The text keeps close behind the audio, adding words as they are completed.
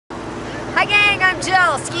Hi gang, I'm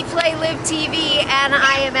Jill, Ski Play Live TV, and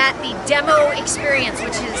I am at the Demo Experience,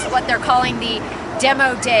 which is what they're calling the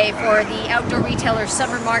Demo Day for the Outdoor Retailer's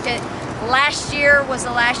Summer Market. Last year was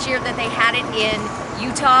the last year that they had it in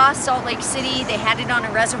Utah, Salt Lake City. They had it on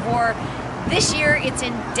a reservoir. This year it's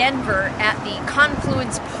in Denver at the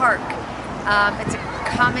Confluence Park. It's a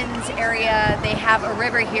commons area. They have a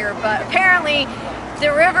river here, but apparently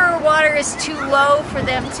the river water is too low for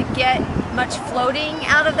them to get much floating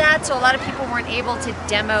out of that, so a lot of people weren't able to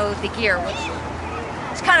demo the gear, which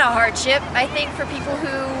is kind of a hardship, I think, for people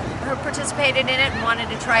who participated in it and wanted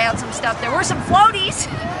to try out some stuff. There were some floaties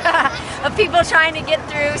of people trying to get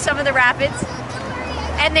through some of the rapids,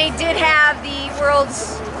 and they did have the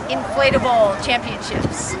world's inflatable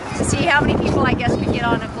championships to see how many people, I guess, could get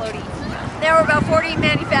on a floaty. There were about 40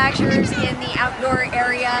 manufacturers in the outdoor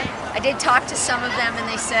area. I did talk to some of them, and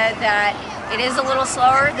they said that it is a little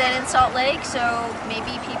slower than in Salt Lake, so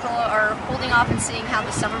maybe people are holding off and seeing how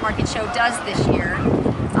the summer market show does this year.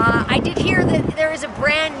 I did hear that there is a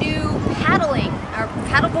brand new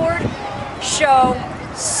paddleboard show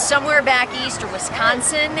somewhere back east or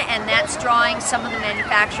Wisconsin, and that's drawing some of the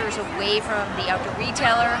manufacturers away from the Outdoor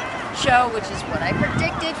Retailer show, which is what I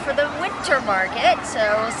predicted for the winter market. So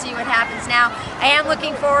we'll see what happens now. I am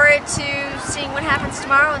looking forward to seeing what happens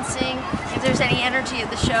tomorrow and seeing if there's any energy at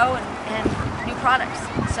the show and new products.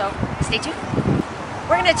 So stay tuned.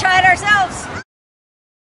 We're going to try it ourselves.